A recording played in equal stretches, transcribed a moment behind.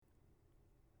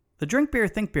The Drink Beer,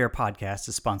 Think Beer podcast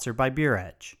is sponsored by Beer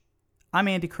Edge. I'm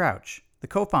Andy Crouch, the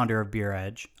co-founder of Beer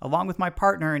Edge, along with my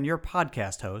partner and your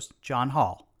podcast host, John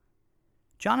Hall.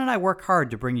 John and I work hard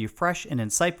to bring you fresh and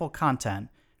insightful content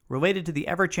related to the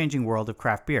ever-changing world of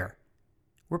craft beer.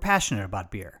 We're passionate about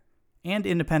beer and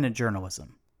independent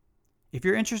journalism. If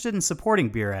you're interested in supporting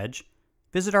Beer Edge,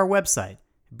 visit our website,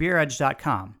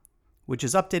 beeredge.com, which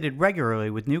is updated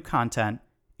regularly with new content,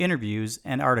 interviews,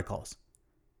 and articles.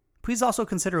 Please also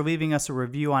consider leaving us a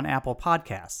review on Apple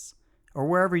Podcasts or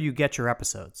wherever you get your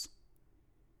episodes.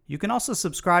 You can also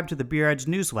subscribe to the Beer Edge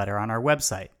newsletter on our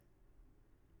website.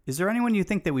 Is there anyone you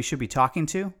think that we should be talking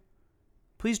to?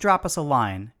 Please drop us a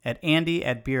line at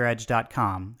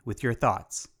andy@beeredge.com with your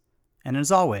thoughts. And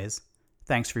as always,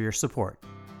 thanks for your support.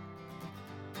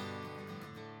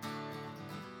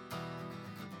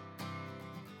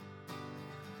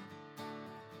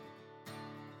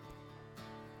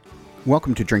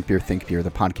 Welcome to Drink Beer, Think Beer, the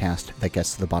podcast that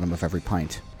gets to the bottom of every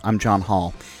pint. I'm John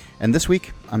Hall, and this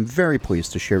week I'm very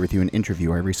pleased to share with you an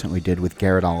interview I recently did with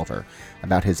Garrett Oliver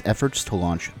about his efforts to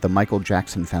launch the Michael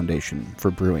Jackson Foundation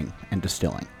for Brewing and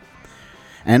Distilling.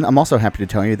 And I'm also happy to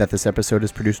tell you that this episode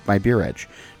is produced by Beer Edge.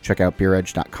 Check out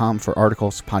beeredge.com for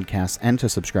articles, podcasts, and to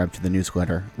subscribe to the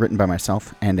newsletter written by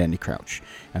myself and Andy Crouch.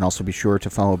 And also be sure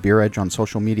to follow Beer Edge on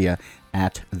social media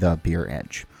at The Beer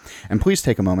Edge. And please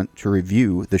take a moment to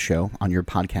review the show on your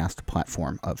podcast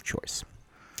platform of choice.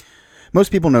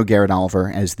 Most people know Garrett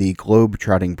Oliver as the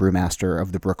globe-trotting brewmaster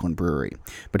of the Brooklyn Brewery,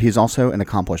 but he's also an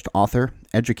accomplished author,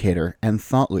 educator, and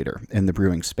thought leader in the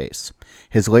brewing space.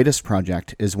 His latest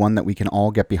project is one that we can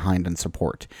all get behind and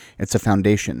support. It's a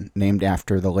foundation named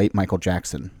after the late Michael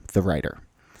Jackson, the writer.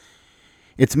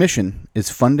 Its mission is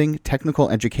funding technical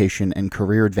education and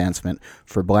career advancement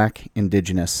for Black,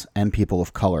 Indigenous, and people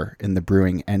of color in the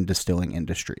brewing and distilling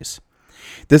industries.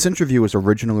 This interview was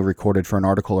originally recorded for an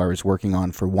article I was working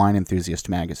on for Wine Enthusiast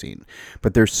magazine,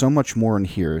 but there's so much more in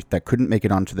here that couldn't make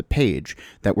it onto the page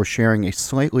that we're sharing a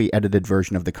slightly edited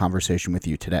version of the conversation with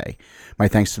you today. My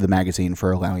thanks to the magazine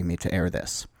for allowing me to air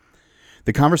this.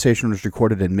 The conversation was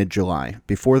recorded in mid-July,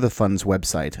 before the fund's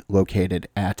website, located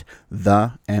at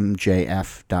themjf.org,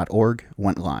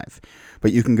 went live.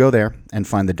 But you can go there and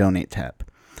find the Donate tab.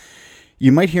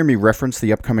 You might hear me reference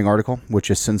the upcoming article, which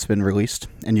has since been released,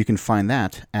 and you can find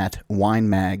that at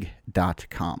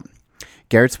winemag.com.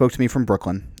 Garrett spoke to me from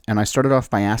Brooklyn, and I started off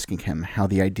by asking him how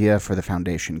the idea for the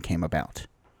foundation came about.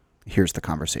 Here's the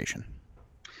conversation.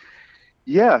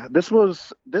 Yeah, this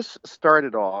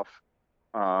started off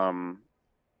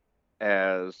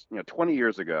as 20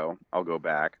 years ago. I'll go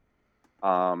back.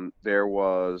 There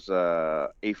was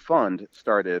a fund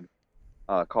started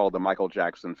called the Michael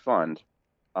Jackson Fund,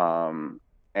 and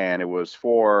it was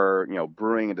for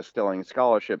brewing and distilling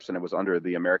scholarships, and it was under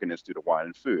the American Institute of Wine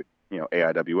and Food,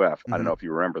 AIWF. Mm-hmm. I don't know if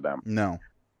you remember them. No.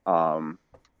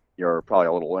 You're probably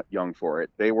a little young for it.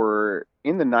 They were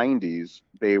in the 90s.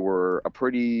 They were a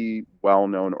pretty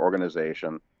well-known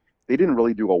organization. They didn't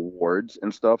really do awards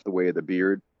and stuff the way the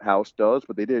Beard House does,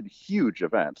 but they did huge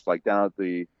events, like down at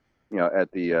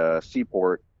the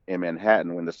Seaport in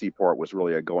Manhattan, when the Seaport was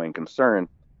really a going concern.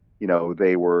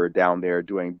 They were down there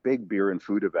doing big beer and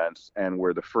food events, and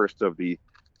were the first of the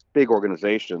big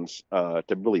organizations to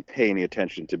really pay any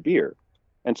attention to beer.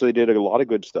 And so they did a lot of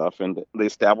good stuff, and they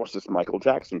established this Michael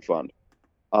Jackson Fund.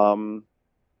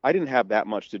 I didn't have that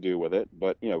much to do with it,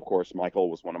 but of course, Michael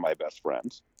was one of my best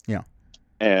friends. Yeah.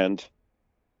 And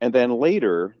then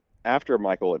later, after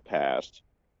Michael had passed,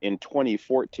 in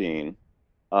 2014,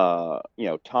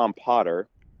 Tom Potter,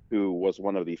 who was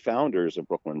one of the founders of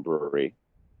Brooklyn Brewery,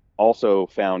 also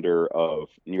founder of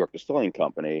New York Distilling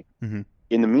Company. Mm-hmm.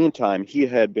 In the meantime, he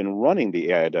had been running the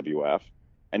AIWF,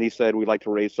 and he said, we'd like to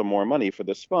raise some more money for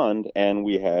this fund, and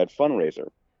we had fundraiser.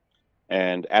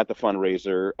 And at the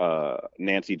fundraiser,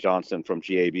 Nancy Johnson from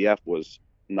GABF was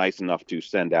nice enough to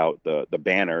send out the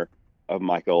banner of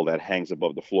Michael that hangs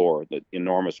above the floor, the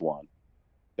enormous one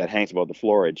that hangs above the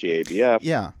floor at GABF.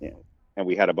 Yeah. And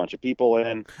we had a bunch of people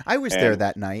in. I was there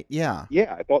that night. Yeah.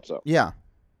 Yeah, I thought so. Yeah.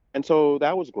 And so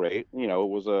that was great. It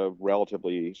was a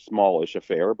relatively smallish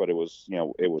affair, but it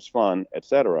was fun,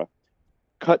 etc.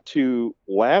 Cut to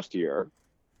last year,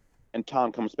 and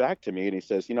Tom comes back to me and he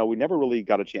says, we never really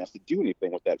got a chance to do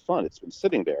anything with that fund. It's been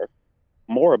sitting there,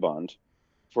 moribund,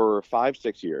 for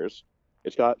 5-6 years.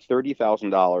 It's got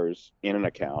 $30,000 in an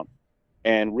account,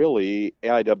 and really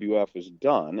AIWF is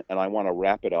done, and I want to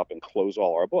wrap it up and close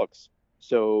all our books.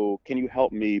 So can you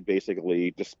help me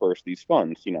basically disperse these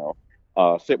funds?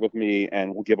 Sit with me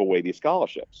and we'll give away these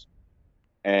scholarships.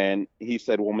 And he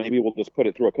said, well, maybe we'll just put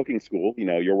it through a cooking school.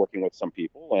 You're working with some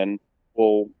people, and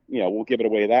we'll give it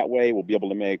away that way. We'll be able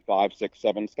to make 5, 6,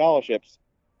 7 scholarships,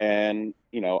 and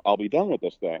I'll be done with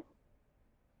this thing.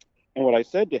 And what I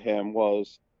said to him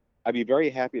was, I'd be very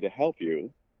happy to help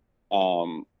you,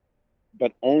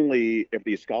 but only if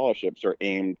these scholarships are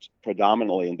aimed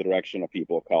predominantly in the direction of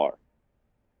people of color.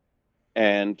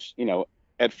 And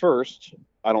at first,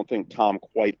 I don't think Tom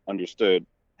quite understood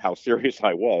how serious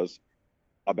I was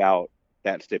about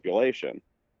that stipulation.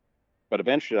 But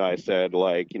eventually I said,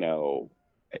 like,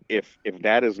 if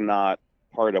that is not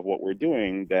part of what we're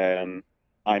doing, then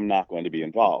I'm not going to be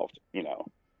involved.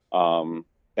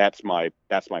 That's my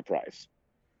price.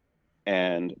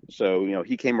 And so,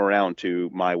 he came around to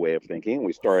my way of thinking.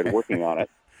 We started working on it.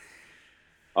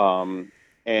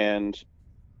 And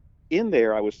in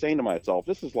there, I was saying to myself,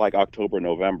 this is like October,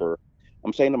 November.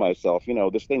 I'm saying to myself,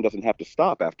 this thing doesn't have to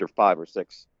stop after 5 or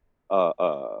 6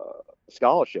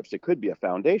 scholarships. It could be a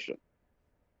foundation.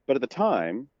 But at the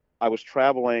time, I was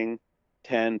traveling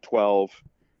 10, 12,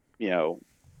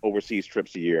 overseas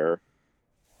trips a year.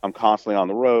 I'm constantly on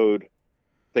the road.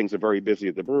 Things are very busy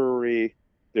at the brewery.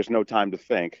 There's no time to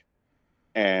think.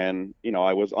 And,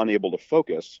 I was unable to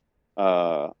focus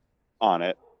on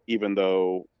it, even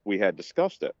though we had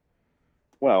discussed it.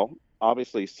 Well,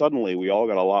 obviously, suddenly we all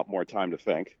got a lot more time to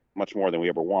think, much more than we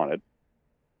ever wanted.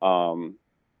 And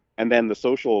then the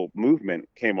social movement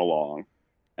came along.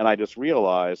 And I just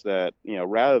realized that,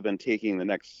 rather than taking the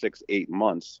next 6, 8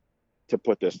 months to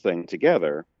put this thing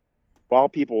together, while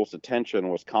people's attention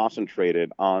was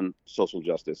concentrated on social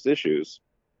justice issues,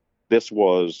 this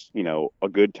was, a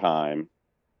good time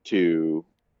to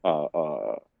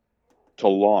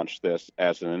launch this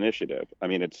as an initiative. I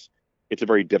mean, it's a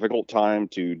very difficult time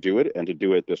to do it and to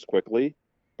do it this quickly.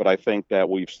 But I think that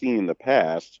we've seen in the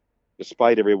past,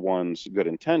 despite everyone's good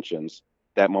intentions,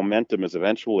 that momentum is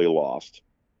eventually lost.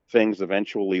 Things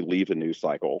eventually leave the news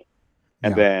cycle,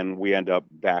 and then we end up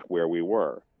back where we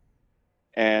were.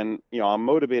 And, I'm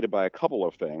motivated by a couple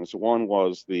of things. One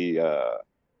was the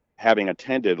having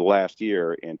attended last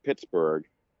year in Pittsburgh,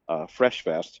 Fresh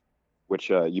Fest, which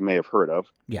you may have heard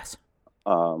of. Yes.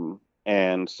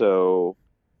 And so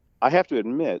I have to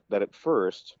admit that at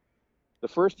first, the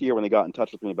first year when they got in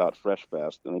touch with me about Fresh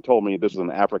Fest, and they told me this was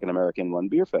an African-American run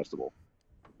beer festival,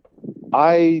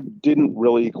 I didn't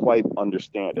really quite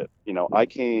understand it. I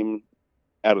came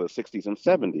out of the 60s and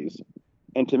 70s,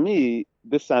 and to me,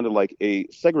 this sounded like a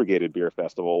segregated beer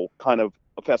festival, kind of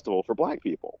a festival for Black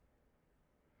people.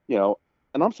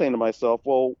 And I'm saying to myself,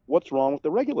 well, what's wrong with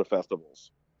the regular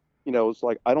festivals? It's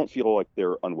like, I don't feel like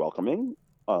they're unwelcoming.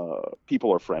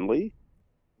 People are friendly.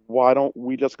 Why don't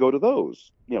we just go to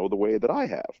those, the way that I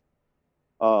have?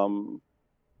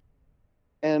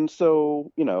 And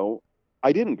so,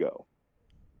 I didn't go.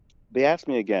 They asked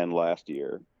me again last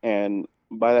year, and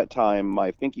by that time,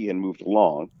 my thinking had moved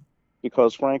along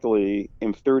because, frankly,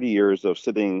 in 30 years of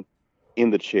sitting in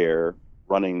the chair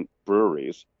running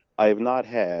breweries, I have not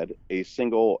had a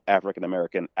single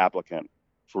African-American applicant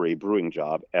for a brewing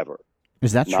job ever.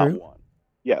 Is that true? Not one.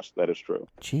 Yes, that is true.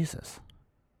 Jesus.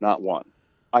 Not one.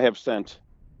 I have sent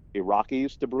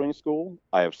Iraqis to brewing school.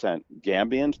 I have sent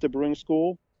Gambians to brewing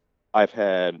school. I've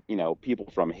had, people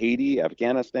from Haiti,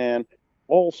 Afghanistan,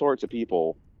 all sorts of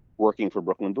people working for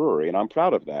Brooklyn Brewery, and I'm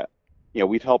proud of that.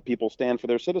 We've helped people stand for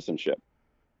their citizenship.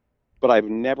 But I've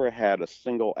never had a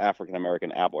single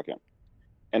African-American applicant.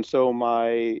 And so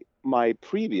my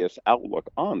previous outlook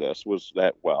on this was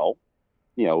that, well,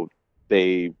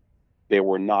 there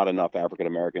were not enough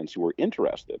African-Americans who were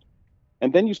interested.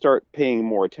 And then you start paying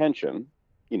more attention,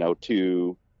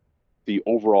 to the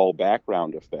overall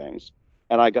background of things.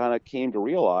 And I kind of came to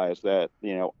realize that,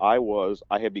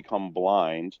 I had become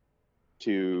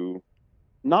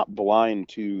not blind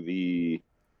to the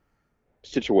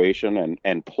situation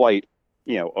and plight,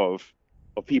 of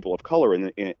people of color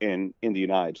in the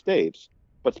United States,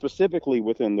 but specifically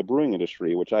within the brewing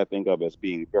industry, which I think of as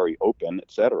being very open, et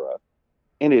cetera.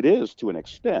 And it is to an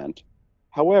extent.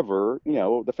 However,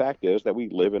 the fact is that we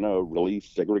live in a really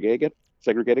segregated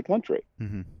country.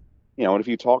 Mm-hmm. And if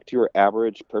you talk to your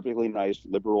average, perfectly nice,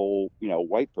 liberal,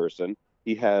 white person,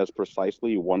 he has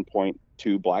precisely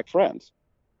 1.2 Black friends,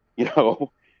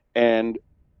 and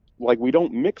like, we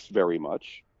don't mix very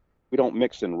much. We don't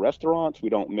mix in restaurants. We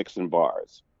don't mix in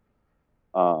bars.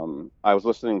 I was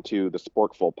listening to the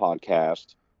Sporkful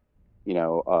podcast,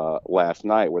 last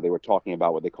night, where they were talking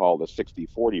about what they call the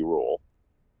 60-40 rule,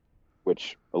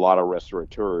 which a lot of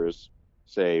restaurateurs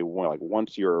say, well, like,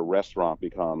 once your restaurant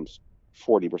becomes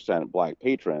 40% Black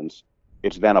patrons,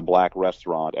 it's then a Black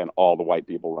restaurant and all the white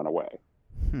people run away.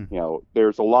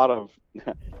 There's a lot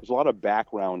of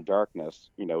background darkness,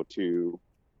 to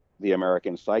the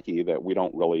American psyche that we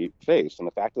don't really face. And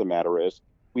the fact of the matter is,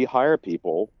 we hire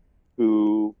people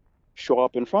who show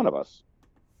up in front of us.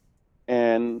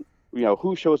 And,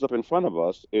 who shows up in front of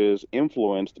us is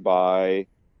influenced by,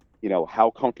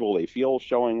 how comfortable they feel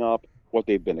showing up, what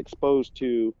they've been exposed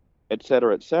to, et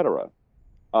cetera, et cetera.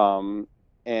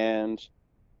 And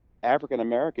African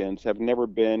Americans have never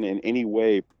been in any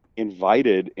way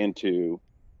invited into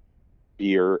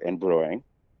beer and brewing.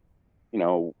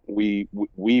 We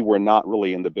were not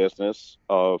really in the business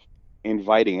of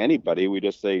inviting anybody. We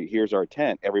just say, here's our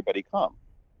tent, everybody come.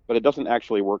 But it doesn't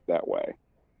actually work that way.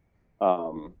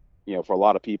 For a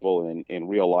lot of people in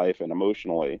real life and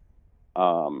emotionally,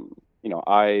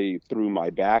 I, through my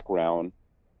background,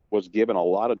 was given a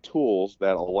lot of tools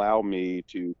that allow me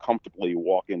to comfortably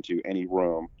walk into any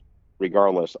room,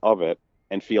 regardless of it,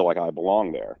 and feel like I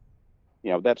belong there.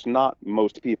 That's not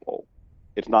most people.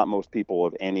 It's not most people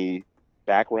of any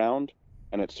background,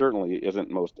 and it certainly isn't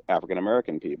most African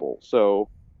American people. So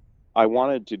I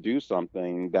wanted to do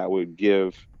something that would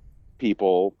give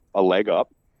people a leg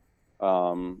up,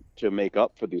 to make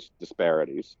up for these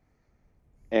disparities.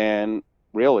 And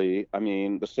really, I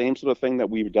mean, the same sort of thing that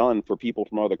we've done for people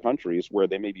from other countries where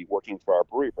they may be working for our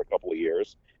brewery for a couple of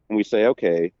years. And we say,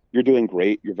 okay, you're doing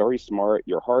great. You're very smart.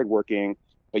 You're hardworking,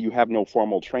 but you have no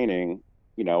formal training,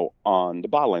 on the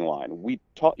bottling line. We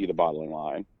taught you the bottling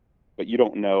line, but you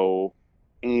don't know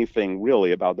anything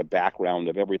really about the background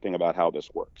of everything about how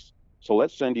this works. So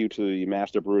let's send you to the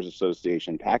Master Brewers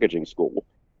Association packaging school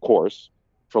course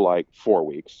for like 4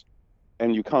 weeks.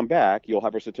 And you come back, you'll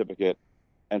have a certificate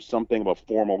and something of a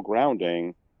formal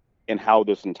grounding in how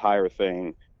this entire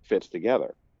thing fits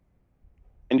together.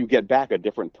 And you get back a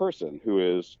different person who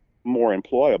is more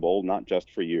employable, not just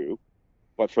for you,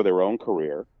 but for their own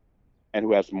career, and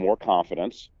who has more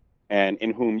confidence, and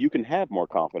in whom you can have more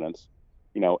confidence,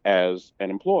 as an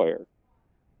employer.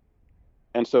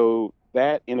 And so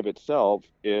that in of itself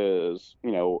is,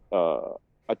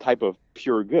 a type of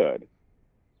pure good.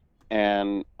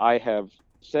 And I have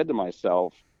said to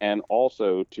myself, and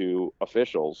also to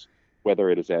officials, whether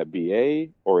it is at BA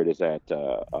or it is at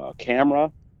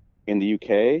Camera in the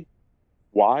UK,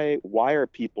 why are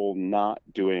people not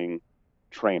doing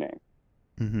training?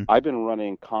 Mm-hmm. I've been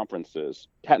running conferences,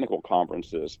 technical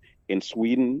conferences in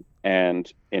Sweden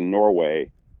and in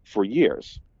Norway for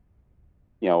years.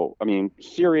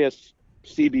 Serious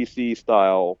CBC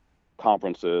style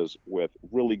conferences with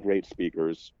really great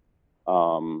speakers,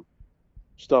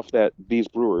 stuff that these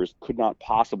brewers could not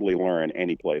possibly learn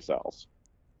anyplace else.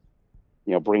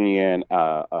 Bringing in,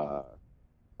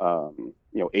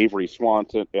 Avery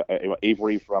Swanson,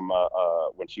 Avery from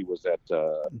when she was at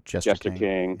Jester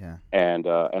King, yeah. and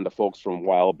the folks from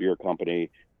Wild Beer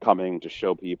Company coming to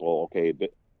show people, okay,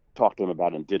 talk to them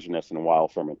about indigenous and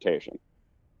wild fermentation.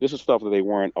 This is stuff that they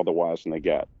weren't otherwise going to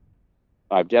get.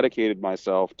 I've dedicated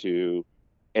myself to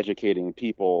educating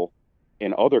people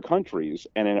in other countries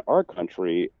and in our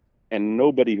country, and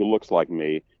nobody who looks like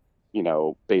me,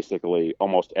 basically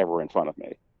almost ever in front of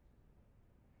me.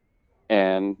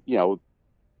 And,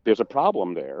 there's a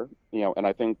problem there, and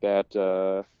I think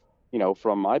that,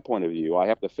 from my point of view, I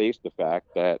have to face the fact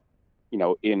that,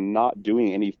 in not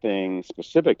doing anything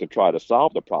specific to try to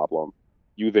solve the problem,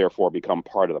 you therefore become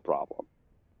part of the problem.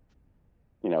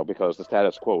 Because the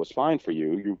status quo is fine for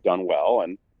you, you've done well,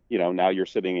 and, now you're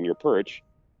sitting in your perch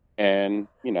and,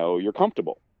 you're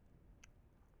comfortable.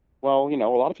 Well, a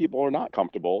lot of people are not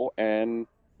comfortable, and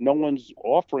no one's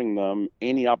offering them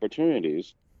any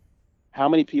opportunities. How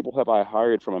many people have I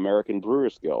hired from American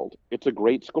Brewers Guild? It's a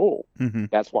great school. Mm-hmm.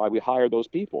 That's why we hire those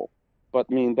people. But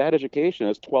that education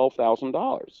is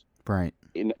 $12,000. Right.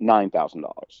 In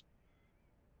 $9,000.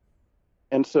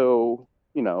 And so,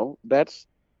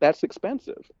 that's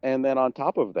expensive. And then on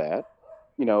top of that,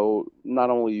 not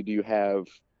only do you have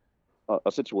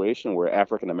a situation where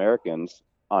African Americans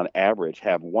on average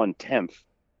have 1/10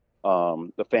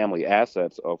 the family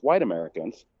assets of white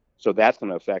Americans. So that's going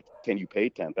to affect, can you pay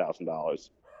 $10,000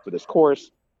 for this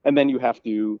course? And then you have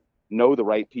to know the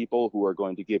right people who are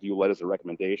going to give you letters of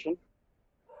recommendation.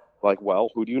 Like,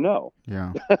 well, who do you know?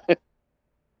 Yeah.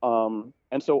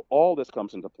 And so all this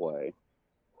comes into play.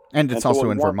 And it's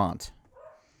also in Vermont.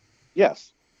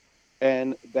 Yes.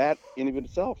 And that in of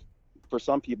itself, for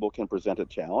some people, can present a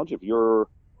challenge. If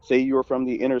say you're from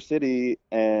the inner city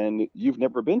and you've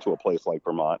never been to a place like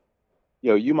Vermont,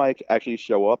 you might actually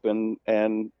show up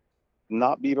and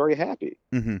not be very happy.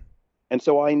 Mm-hmm. And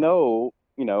so I know,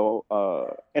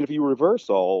 and if you reverse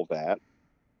all of that,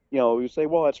 you say,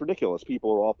 well, that's ridiculous.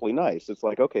 People are awfully nice. It's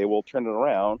like, okay, well, turn it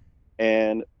around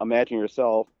and imagine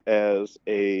yourself as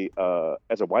a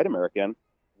white American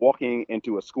walking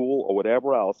into a school or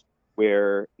whatever else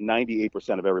where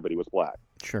 98% of everybody was black,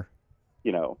 Sure.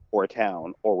 or a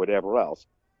town or whatever else.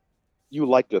 You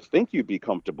like to think you'd be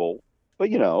comfortable, but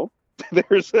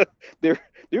there's a, there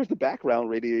there's the background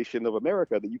radiation of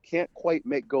America that you can't quite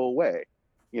make go away,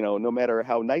 no matter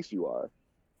how nice you are.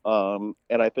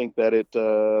 And I think that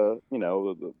the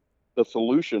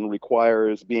solution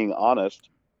requires being honest,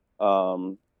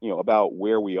 about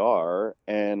where we are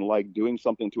and like doing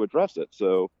something to address it.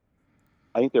 So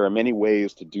I think there are many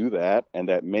ways to do that, and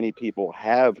that many people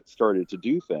have started to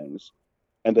do things,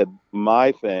 and that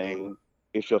my thing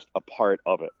is just a part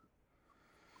of it.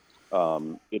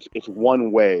 It's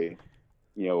one way,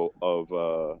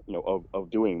 of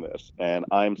doing this, and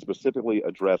I'm specifically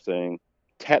addressing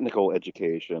technical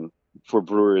education for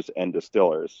brewers and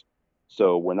distillers.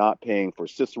 So we're not paying for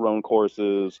Cicerone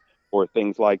courses or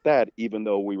things like that, even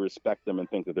though we respect them and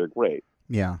think that they're great.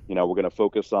 Yeah. We're going to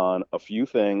focus on a few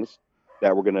things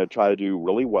that we're going to try to do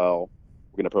really well.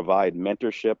 We're going to provide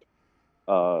mentorship.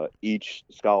 Each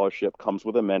scholarship comes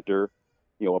with a mentor,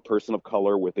 a person of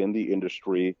color within the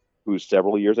industry who's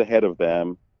several years ahead of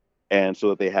them, and so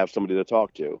that they have somebody to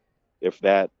talk to. If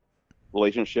that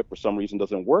relationship for some reason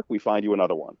doesn't work, we find you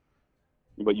another one.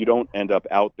 But you don't end up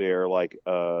out there like,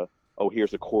 oh,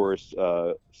 here's a course,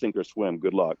 sink or swim.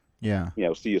 Good luck. Yeah.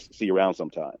 See you around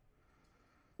sometime.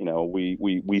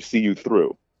 We see you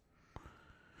through.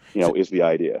 Is the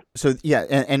idea. So yeah,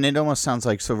 and it almost sounds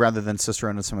like, so rather than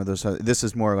Cicerone and some of those, this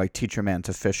is more like teach a man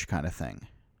to fish kind of thing.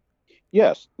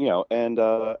 Yes, and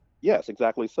yes,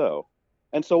 exactly so.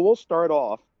 And so we'll start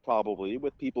off probably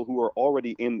with people who are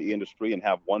already in the industry and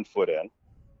have one foot in.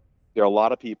 There are a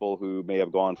lot of people who may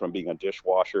have gone from being a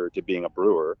dishwasher to being a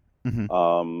brewer,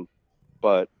 Mm-hmm.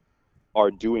 but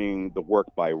are doing the work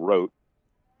by rote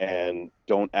and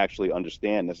don't actually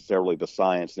understand necessarily the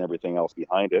science and everything else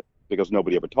behind it because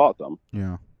nobody ever taught them.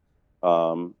 Yeah.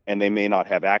 And they may not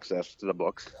have access to the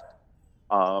books.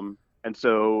 And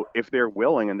so if they're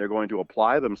willing and they're going to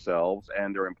apply themselves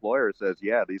and their employer says,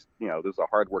 yeah, this is a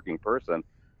hardworking person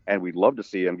and we'd love to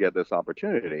see him get this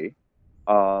opportunity,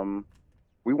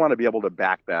 we want to be able to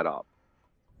back that up.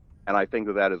 And I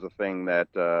think that is a thing that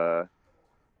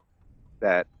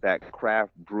that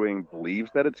craft brewing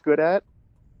believes that it's good at,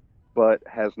 but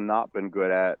has not been good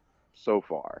at so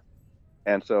far.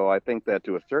 And so I think that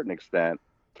to a certain extent,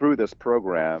 through this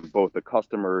program, both the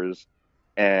customers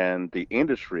and the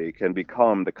industry can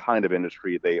become the kind of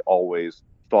industry they always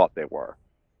thought they were,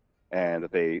 and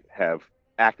that they have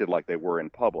acted like they were in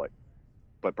public,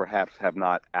 but perhaps have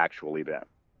not actually been.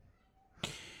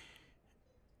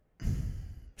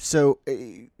 So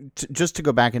just to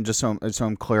go back and just so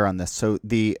I'm clear on this, so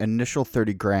the initial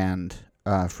 30 grand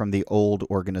from the old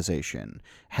organization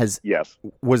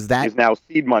was that is now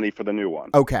seed money for the new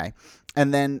one. Okay.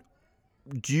 And then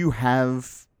do you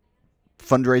have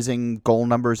fundraising goal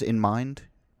numbers in mind?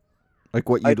 Like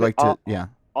what you'd like to, yeah.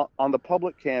 On the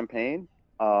public campaign,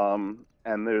 and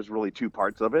there's really two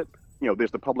parts of it. There's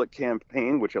the public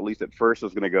campaign, which at least at first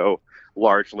is going to go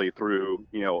largely through,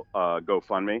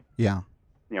 GoFundMe. Yeah.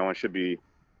 And should be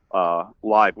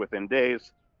live within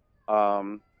days.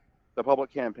 The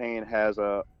public campaign has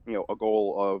a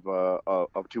goal of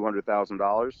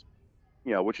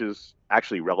 $200,000, which is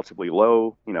actually relatively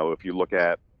low. If you look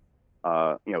at,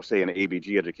 say an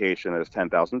ABG education is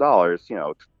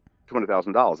 $10,000,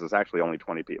 $200,000 is actually only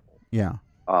 20 people. Yeah.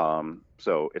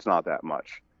 So it's not that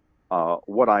much.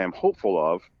 What I am hopeful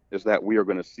of is that we are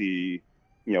going to see,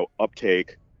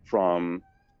 uptake from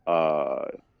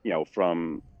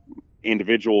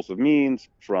individuals of means,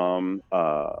 from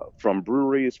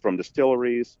breweries, from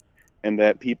distilleries, and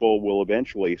that people will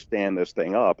eventually stand this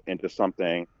thing up into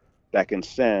something that can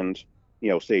send,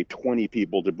 say 20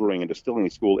 people to brewing and distilling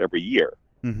school every year,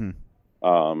 mm-hmm.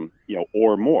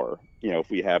 Or more, if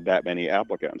we have that many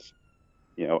applicants,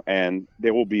 and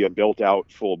there will be a built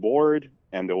out full board,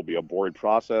 and there will be a board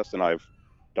process. And I've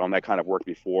done that kind of work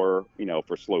before,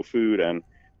 for Slow Food and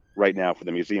right now for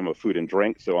the Museum of Food and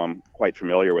Drink. So I'm quite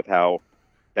familiar with how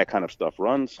that kind of stuff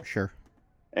runs. Sure.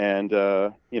 And,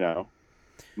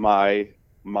 my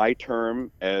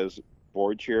term as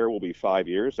board chair will be 5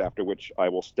 years, after which I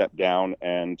will step down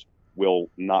and will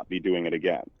not be doing it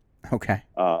again. Okay.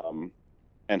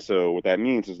 And so what that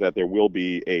means is that there will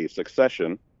be a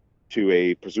succession to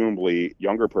a presumably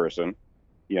younger person,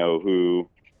 who,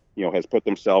 has put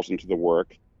themselves into the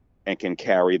work and can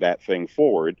carry that thing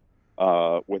forward,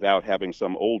 without having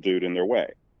some old dude in their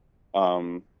way,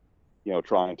 trying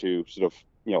to sort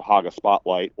of, hog a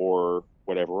spotlight or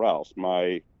whatever else.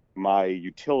 My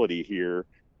utility here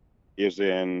is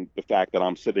in the fact that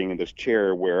I'm sitting in this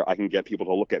chair where I can get people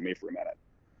to look at me for a minute.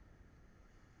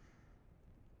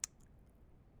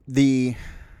 The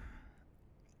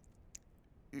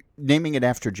naming it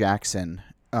after Jackson,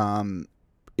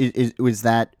 was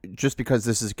that just because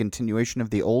this is a continuation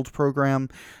of the old program?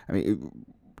 I mean,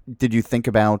 did you think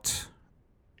about?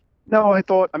 No,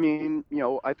 I mean,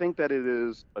 I think that it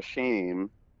is a shame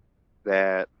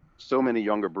that so many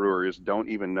younger brewers don't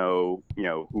even know,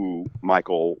 who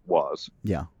Michael was.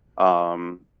 Yeah.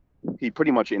 Um, he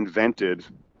pretty much invented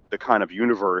the kind of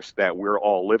universe that we're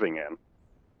all living in.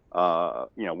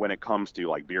 When it comes to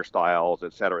like beer styles,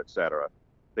 et cetera, et cetera.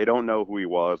 They don't know who he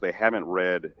was. They haven't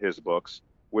read his books,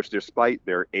 which despite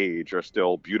their age are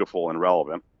still beautiful and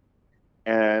relevant.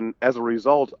 And as a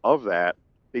result of that,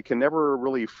 they can never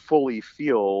really fully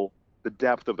feel the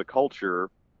depth of the culture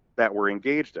that we're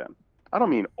engaged in. I don't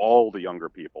mean all the younger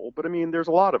people, but I mean there's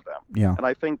a lot of them. Yeah. And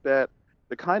I think that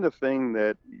the kind of thing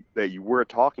that you were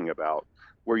talking about,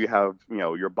 where you have,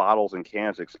 your bottles and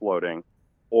cans exploding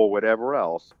or whatever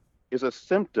else, is a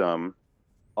symptom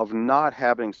of not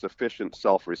having sufficient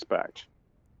self-respect.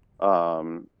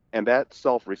 And that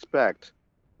self-respect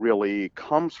really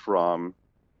comes from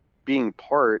being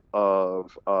part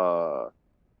of a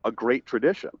great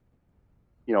tradition.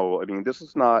 I mean, this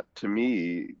is not, to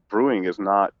me, brewing is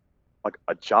not like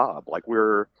a job.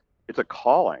 It's a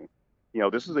calling.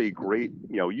 This is a great,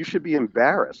 you should be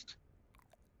embarrassed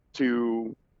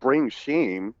to bring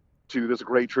shame to this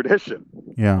great tradition.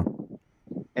 Yeah.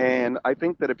 And I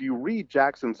think that if you read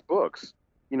Jackson's books,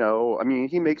 I mean,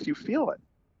 he makes you feel it.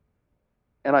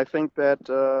 And I think that,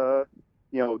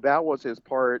 that was his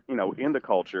part, in the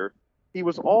culture. He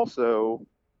was also,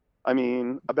 I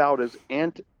mean, about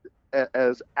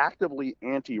as actively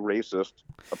anti-racist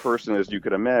a person as you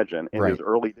could imagine. In Right. his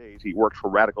early days, he worked for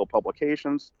Radical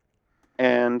Publications.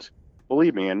 And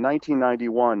believe me, in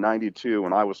 1991, 92,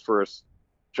 when I was first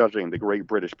judging the Great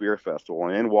British Beer Festival,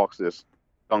 and in walks this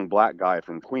young black guy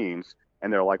from Queens,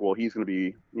 and they're like, well, he's going to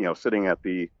be, sitting at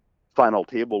the final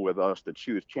table with us to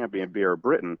choose champion beer of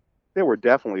Britain. There were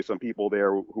definitely some people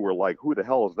there who were like, who the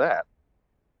hell is that?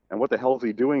 And what the hell is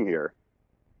he doing here?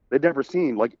 They'd never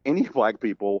seen like any black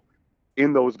people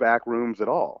in those back rooms at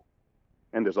all.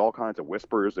 And there's all kinds of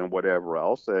whispers and whatever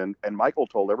else. And Michael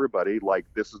told everybody, like,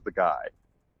 this is the guy.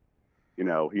 He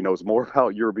knows more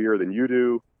about your beer than you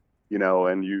do,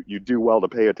 and you do well to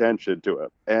pay attention to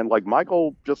it. And like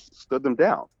Michael just stood them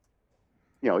down.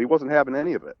 He wasn't having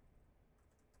any of it.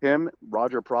 Him,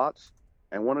 Roger Protz,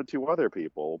 and one or two other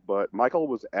people. But Michael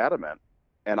was adamant.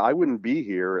 And I wouldn't be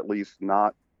here, at least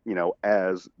not,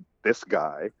 as this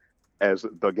guy, as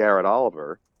the Garrett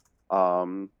Oliver,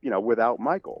 without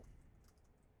Michael.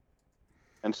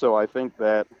 And so I think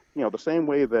that, the same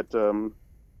way that,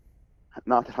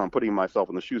 not that I'm putting myself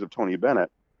in the shoes of Tony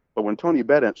Bennett, but when Tony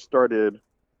Bennett started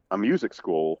a music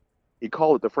school, he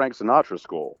called it the Frank Sinatra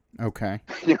School. Okay.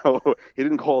 He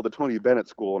didn't call it the Tony Bennett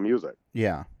School of Music.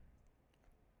 Yeah.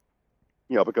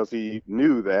 Because he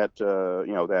knew that,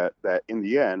 that in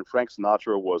the end, Frank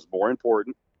Sinatra was more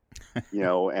important,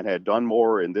 and had done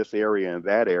more in this area and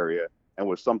that area, and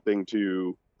was something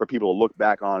for people to look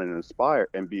back on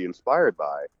and be inspired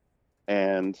by.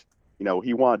 And,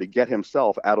 he wanted to get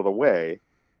himself out of the way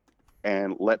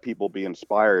and let people be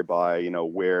inspired by,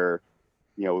 where,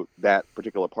 that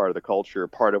particular part of the culture,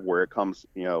 part of where it comes,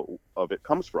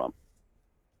 comes from.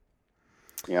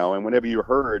 And whenever you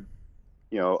heard,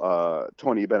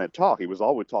 Tony Bennett talk, he was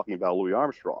always talking about Louis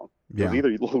Armstrong. It was either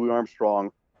Louis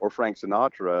Armstrong or Frank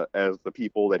Sinatra as the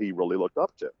people that he really looked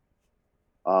up to.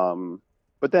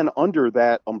 But then under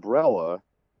that umbrella,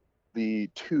 the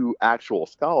two actual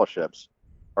scholarships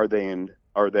are then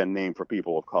named for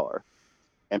people of color.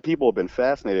 And people have been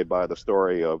fascinated by the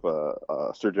story of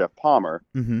Sir Jeff Palmer,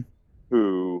 Mm-hmm.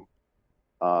 who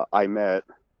I met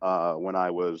when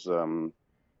I was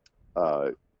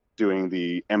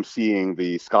emceeing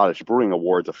the Scottish Brewing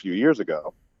Awards a few years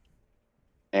ago.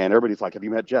 And everybody's like, have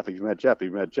you met Jeff? Have you met Jeff? Have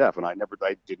you met Jeff? And I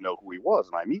didn't know who he was.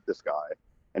 And I meet this guy,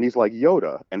 and he's like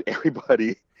Yoda. And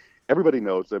everybody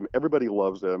knows him. Everybody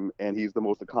loves him. And he's the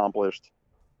most accomplished,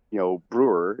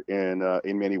 brewer in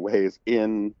many ways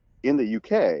in the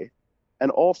UK,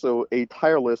 and also a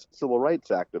tireless civil rights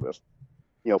activist,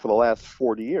 for the last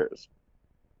 40 years.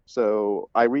 So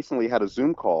I recently had a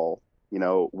Zoom call,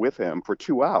 with him for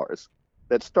 2 hours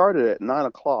that started at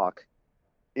 9:00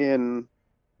 in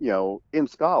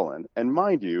Scotland. And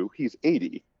mind you, he's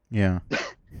 80. Yeah.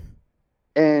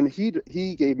 And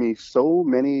he gave me so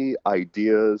many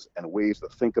ideas and ways to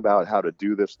think about how to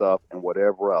do this stuff and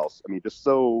whatever else. I mean, just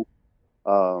so,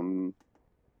 so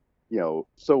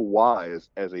wise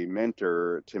as a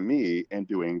mentor to me in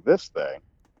doing this thing.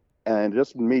 And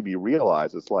just made me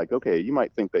realize it's like, okay, you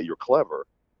might think that you're clever,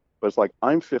 But it's like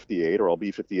I'm 58 or I'll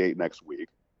be 58 next week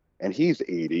and he's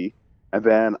 80. And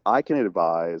then I can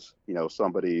advise,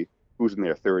 somebody who's in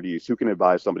their 30s who can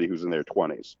advise somebody who's in their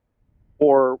 20s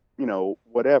or,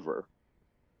 whatever.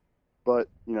 But,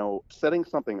 setting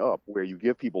something up where you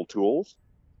give people tools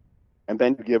and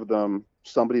then you give them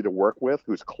somebody to work with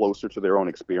who's closer to their own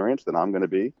experience than I'm going to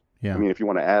be. Yeah. I mean, if you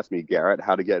want to ask me, Garrett,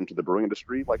 how to get into the brewing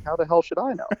industry, like, how the hell should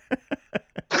I know?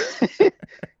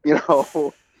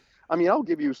 I mean, I'll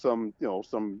give you some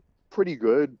pretty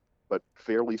good but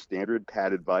fairly standard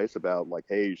pat advice about like,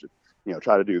 hey, you should,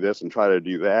 try to do this and try to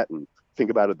do that and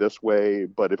think about it this way.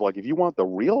 But if you want the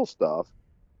real stuff,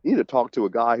 you need to talk to a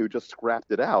guy who just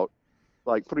scrapped it out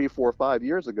like 3, 4, 5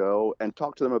 years ago and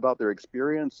talk to them about their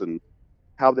experience and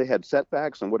how they had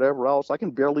setbacks and whatever else. I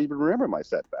can barely even remember my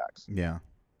setbacks. Yeah.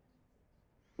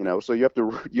 So you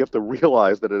have to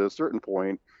realize that at a certain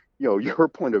point, your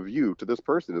point of view to this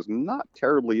person is not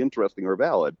terribly interesting or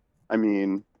valid. I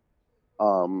mean,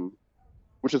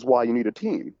 which is why you need a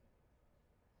team.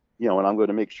 And I'm going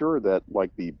to make sure that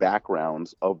like the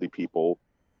backgrounds of the people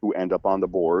who end up on the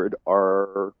board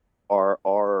are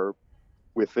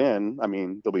within. I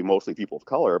mean, there'll be mostly people of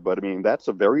color, but I mean that's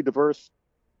a very diverse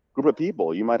group of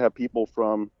people. You might have people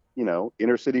from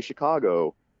inner city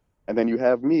Chicago, and then you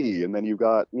have me, and then you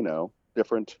got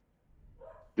different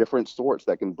sorts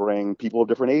that can bring people of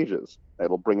different ages.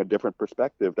 That'll bring a different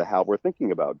perspective to how we're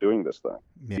thinking about doing this thing.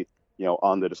 Yeah.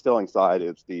 On the distilling side,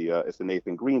 it's the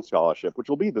Nathan Green Scholarship, which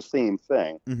will be the same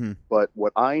thing. Mm-hmm. But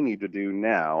what I need to do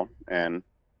now, and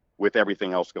with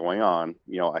everything else going on,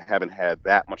 I haven't had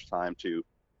that much time to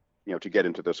get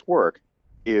into this work,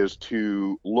 is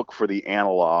to look for the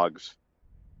analogs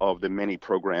of the many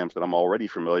programs that I'm already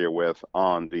familiar with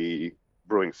on the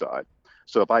brewing side.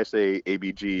 So if I say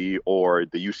ABG or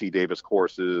the UC Davis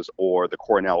courses or the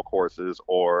Cornell courses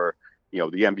or the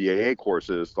MBAA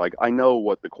courses, like I know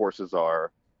what the courses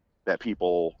are that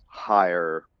people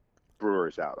hire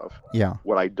brewers out of. Yeah.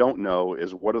 What I don't know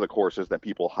is what are the courses that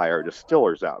people hire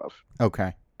distillers out of.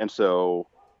 Okay. And so,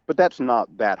 but that's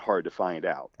not that hard to find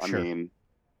out. Sure. I mean,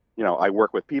 I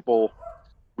work with people,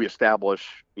 we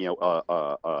establish,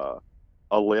 a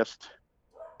list,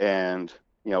 and,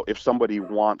 if somebody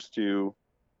wants to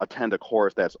attend a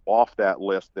course that's off that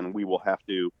list, then we will have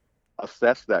to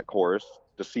assess that course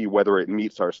to see whether it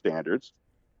meets our standards,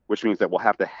 which means that we'll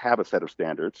have to have a set of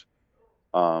standards.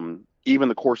 Even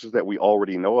the courses that we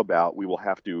already know about, we will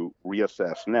have to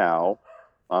reassess now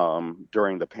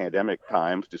during the pandemic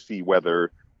times to see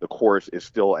whether the course is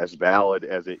still as valid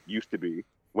as it used to be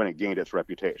when it gained its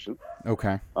reputation.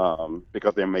 Okay.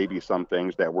 Because there may be some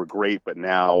things that were great, but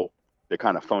now they're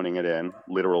kind of phoning it in,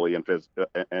 literally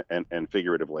and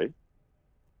figuratively.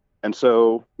 And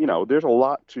so, there's a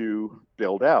lot to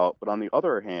build out. But on the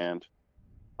other hand,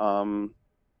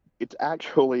 it's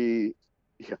actually,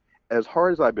 as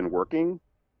hard as I've been working,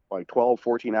 like 12,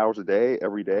 14 hours a day,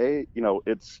 every day,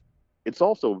 it's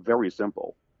also very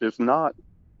simple. There's not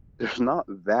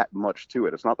that much to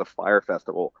it. It's not the Fire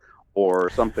Festival or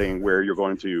something where you're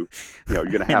going to, you're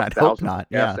going to have thousands of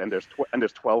guests, and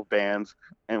there's 12 bands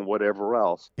and whatever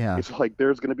else. Yeah. It's like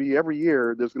there's going to be every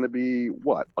year, there's going to be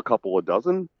a couple of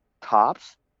dozen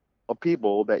tops of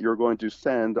people that you're going to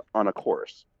send on a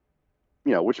course,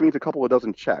 which means a couple of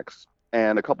dozen checks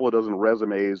and a couple of dozen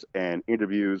resumes and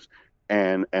interviews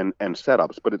and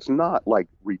setups, but it's not like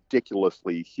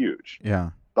ridiculously huge. Yeah.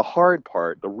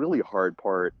 The really hard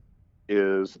part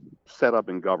is setup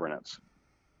and governance.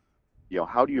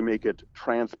 How do you make it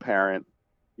transparent,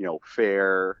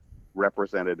 fair,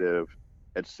 representative,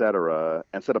 etc.,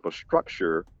 and set up a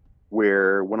structure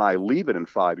where when I leave it in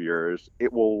 5 years,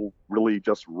 it will really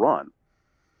just run.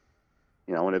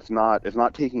 And it's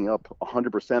not taking up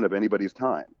 100% of anybody's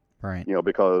time. Right.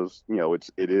 Because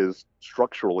it is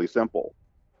structurally simple.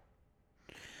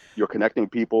 You're connecting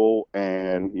people,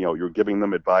 and you're giving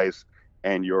them advice,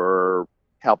 and you're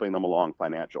helping them along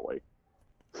financially.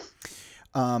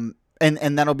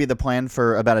 And that'll be the plan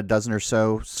for about a dozen or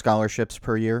so scholarships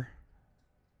per year?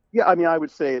 Yeah, I mean, I would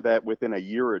say that within a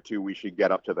year or two, we should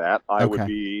get up to that. I would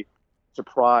be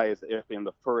surprised if in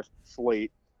the first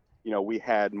slate, we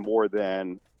had more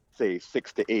than, say,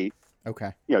 6 to 8.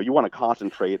 Okay. You want to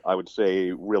concentrate, I would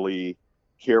say, really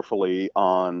carefully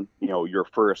on, your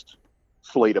first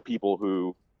slate of people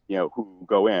who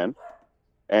go in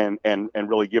and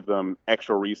really give them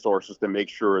extra resources to make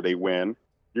sure they win.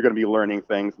 You're going to be learning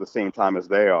things at the same time as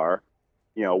they are.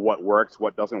 What works,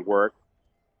 what doesn't work,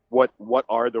 what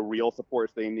are the real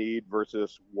supports they need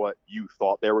versus what you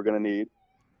thought they were going to need.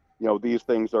 These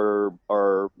things are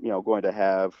going to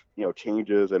have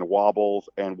changes and wobbles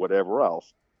and whatever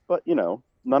else, but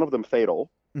none of them fatal.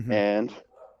 Mm-hmm. and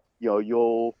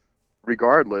you'll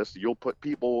regardless you'll put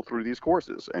people through these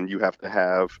courses, and you have to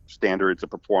have standards of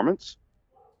performance.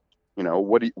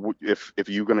 What do if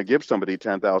you're going to give somebody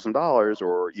 $10,000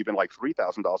 or even like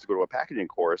 $3,000 to go to a packaging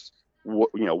course,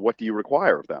 what do you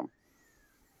require of them?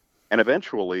 And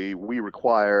eventually we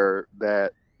require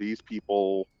that these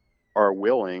people are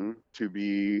willing to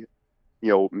be,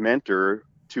 mentor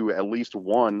to at least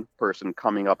one person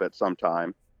coming up at some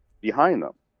time behind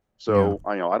them. Yeah. So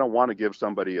I don't want to give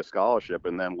somebody a scholarship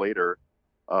and then later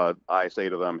I say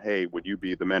to them, hey, would you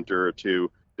be the mentor to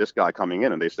this guy coming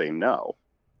in? And they say no.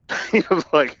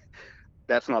 Like,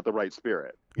 that's not the right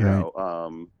spirit. Right.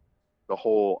 The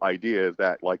whole idea is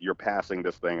that like you're passing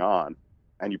this thing on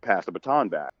and you pass the baton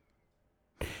back.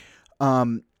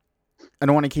 Um, I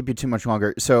don't want to keep you too much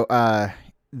longer. So,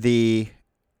 the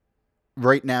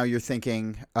right now you're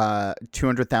thinking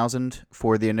 200,000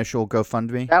 for the initial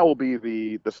GoFundMe. That will be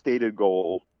the stated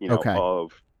goal, Okay.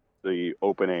 of the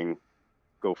opening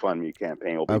GoFundMe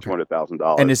campaign will be Okay.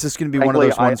 $200,000. And is this going to be one Frankly,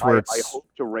 of those ones where it's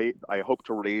I hope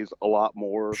to raise a lot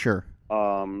more, sure?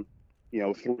 through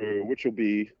which will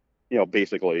be,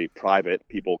 basically private.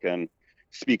 People can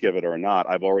speak of it or not.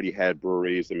 I've already had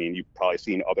breweries. I mean, you've probably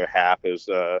seen Other Half is,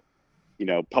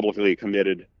 publicly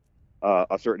committed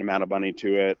a certain amount of money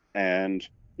to it, and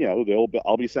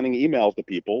I'll be sending emails to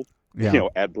people, Yeah.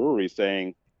 at breweries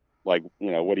saying, like,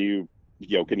 what do you,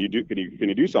 can you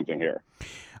do something here?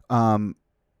 And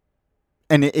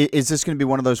is this going to be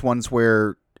one of those ones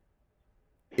where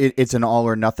it's an all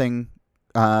or nothing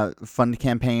fund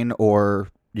campaign, or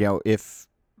if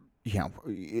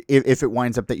if it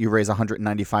winds up that you raise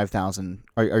 195,000,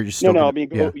 are you still No. I gonna, mean,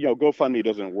 yeah? GoFundMe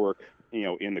doesn't work,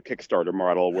 in the Kickstarter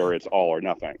model where it's all or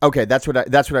nothing. Okay, that's what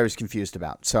I was confused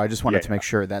about. So I just wanted Yeah. to make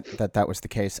sure that was the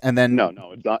case. And then No,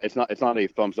 it's not a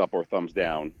thumbs up or thumbs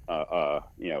down,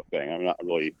 thing. I'm not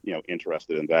really,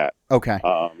 interested in that. okay,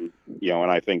 And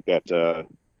I think that,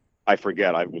 I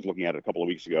forget, I was looking at it a couple of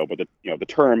weeks ago, but the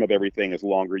term of everything is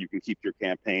longer. You can keep your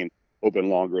campaign open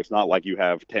longer. It's not like you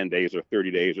have 10 days or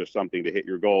 30 days or something to hit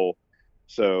your goal.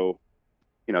 So,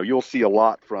 you'll see a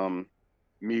lot from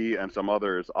me and some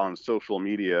others on social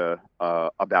media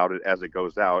about it as it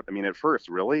goes out. I mean, at first,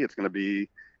 really, it's going to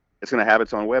have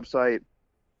its own website.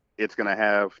 It's going to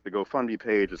have the GoFundMe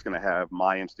page. It's going to have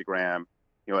my Instagram,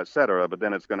 et cetera. But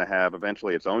then it's going to have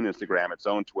eventually its own Instagram, its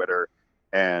own Twitter,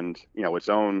 and, its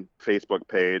own Facebook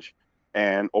page.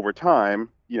 And over time,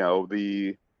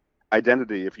 the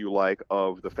identity, if you like,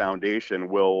 of the foundation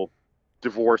will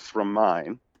divorce from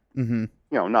mine. mm-hmm.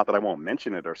 Not that I won't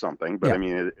mention it or something, but Yeah. I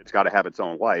mean, it's got to have its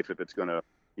own life if it's going to,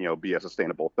 be a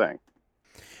sustainable thing.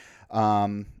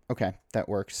 Okay, that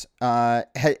works.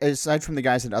 Aside from the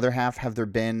guys at Other Half, have there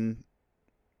been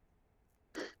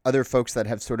other folks that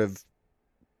have sort of,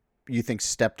 you think,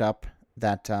 stepped up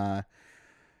that?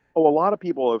 Oh, a lot of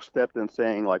people have stepped in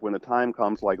saying, like, when the time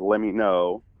comes, like, let me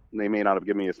know. And they may not have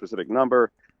given me a specific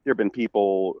number. There have been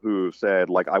people who said,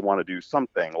 like, I want to do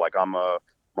something, like I'm a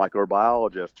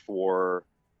microbiologist for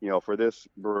this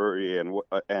brewery, and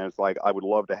it's like I would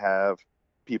love to have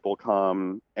people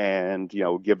come and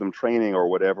give them training or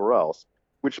whatever else,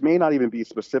 which may not even be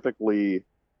specifically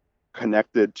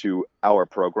connected to our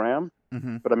program.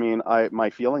 Mm-hmm. But I mean, my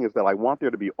feeling is that I want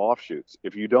there to be offshoots.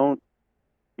 If you don't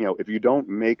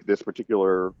make this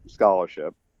particular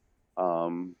scholarship,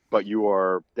 but you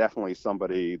are definitely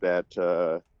somebody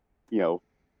that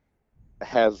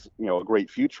has a great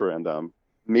future in them,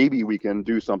 maybe we can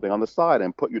do something on the side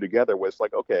and put you together with,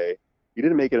 like, okay, you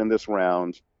didn't make it in this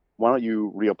round, why don't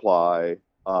you reapply?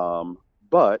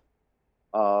 But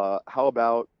how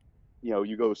about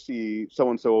you go see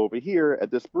so and so over here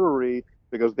at this brewery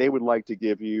because they would like to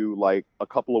give you like a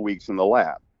couple of weeks in the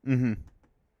lab. Mm-hmm.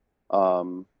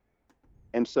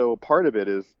 And so part of it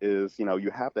is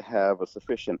you have to have a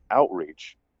sufficient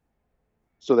outreach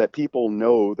so that people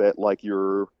know that, like,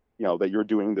 you're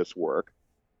doing this work.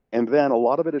 And then a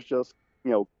lot of it is just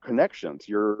connections.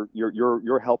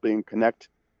 You're helping connect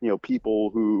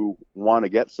people who want to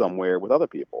get somewhere with other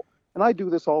people. And I do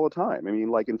this all the time. I mean,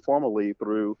 like, informally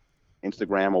through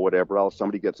Instagram or whatever else,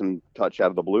 somebody gets in touch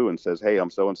out of the blue and says, hey, I'm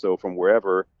so and so from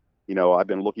wherever, I've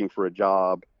been looking for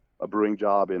a brewing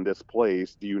job in this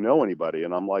place. Do you know anybody?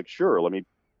 And I'm like, sure, let me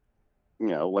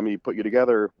put you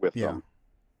together with them.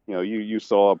 You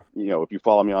saw, if you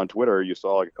follow me on Twitter, you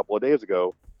saw, like, a couple of days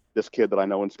ago, this kid that I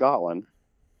know in Scotland,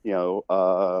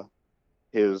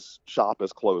 his shop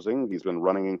is closing. He's been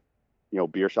running,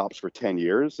 beer shops for 10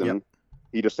 years. And Yep.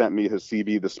 he just sent me his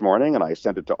CV this morning, and I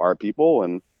sent it to our people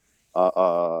and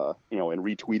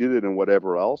retweeted it and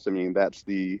whatever else. I mean, that's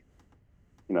the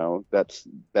That's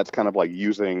kind of like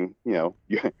using,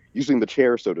 using the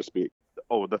chair, so to speak.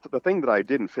 Oh, the thing that I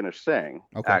didn't finish saying,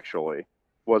 actually,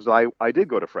 was I did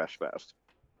go to Fresh Fest.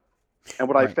 And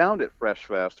what I found at Fresh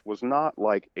Fest was not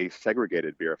like a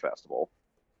segregated beer festival,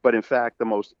 but in fact, the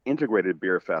most integrated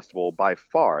beer festival by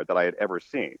far that I had ever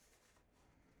seen.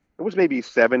 It was maybe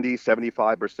 70,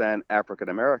 75% African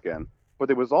American, but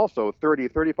there was also 30,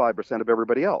 35% of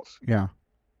everybody else. Yeah.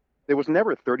 There was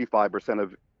never 35%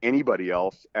 of anybody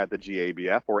else at the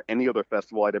GABF or any other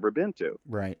festival I'd ever been to.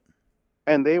 Right.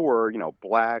 And they were,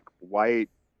 black, white,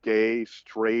 gay,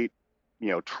 straight,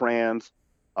 trans,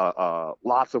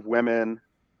 lots of women.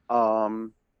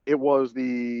 It was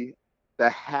the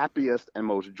happiest and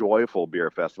most joyful beer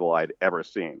festival I'd ever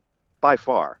seen, by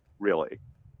far, really.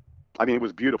 I mean, it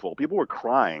was beautiful. People were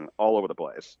crying all over the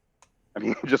place. I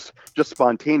mean, just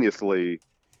spontaneously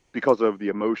because of the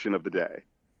emotion of the day.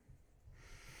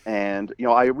 And,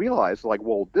 I realized, like,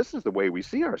 well, this is the way we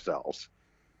see ourselves.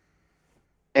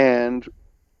 And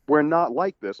we're not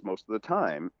like this most of the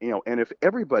time, and if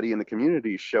everybody in the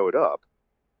community showed up,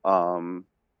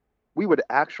 we would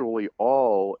actually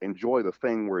all enjoy the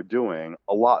thing we're doing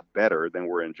a lot better than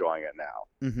we're enjoying it now.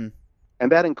 Mm-hmm.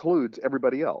 And that includes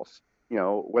everybody else,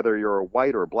 whether you're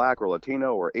white or black or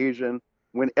Latino or Asian.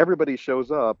 When everybody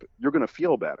shows up, you're going to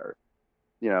feel better,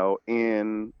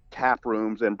 in tap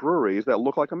rooms and breweries that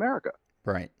look like America.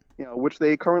 Right. Which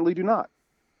they currently do not.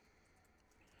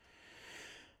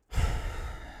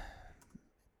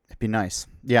 It'd be nice.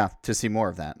 Yeah, to see more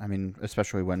of that. I mean,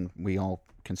 especially when we all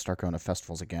can start going to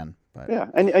festivals again. But yeah,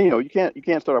 and you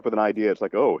can't start off with an idea. It's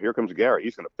like, oh, here comes Garrett.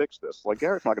 He's going to fix this. Like,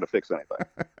 Garrett's not going to fix anything.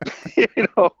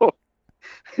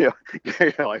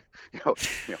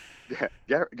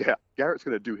 Garrett's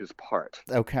going to do his part.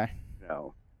 Okay.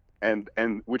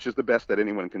 And which is the best that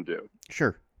anyone can do.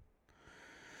 Sure.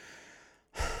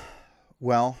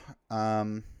 Well,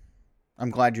 I'm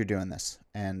glad you're doing this,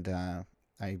 and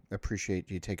I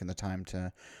appreciate you taking the time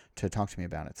to talk to me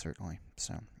about it, certainly.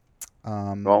 So,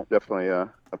 well, definitely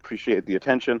appreciate the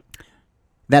attention.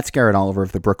 That's Garrett Oliver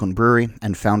of the Brooklyn Brewery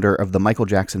and founder of the Michael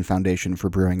Jackson Foundation for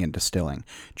Brewing and Distilling.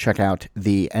 Check out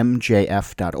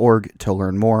themjf.org to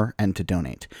learn more and to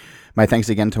donate. My thanks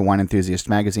again to Wine Enthusiast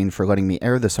Magazine for letting me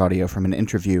air this audio from an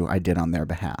interview I did on their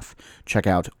behalf. Check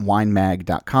out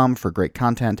winemag.com for great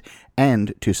content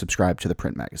and to subscribe to the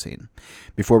print magazine.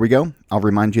 Before we go, I'll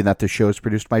remind you that this show is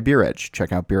produced by Beer Edge.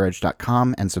 Check out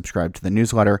beeredge.com and subscribe to the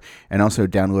newsletter, and also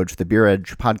download the Beer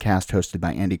Edge podcast hosted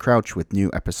by Andy Crouch with new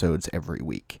episodes every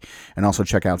week. And also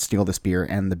check out Steal This Beer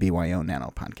and the BYO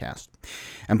Nano podcast.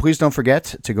 And please don't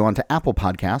forget to go onto Apple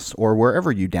Podcasts or wherever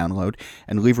you download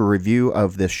and leave a review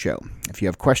of this show. If you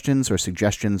have questions or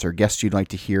suggestions or guests you'd like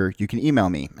to hear, you can email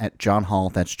me at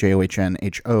johnholl, that's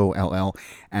JOHNHOLL,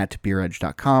 at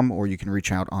beeredge.com, or you can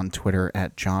reach out on Twitter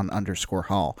at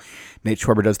John_Hall. Nate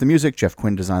Schweber does the music, Jeff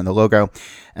Quinn designed the logo,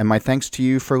 and my thanks to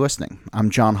you for listening.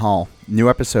 I'm John Hall. New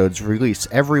episodes release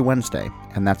every Wednesday,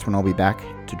 and that's when I'll be back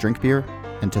to drink beer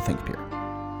and to think beer.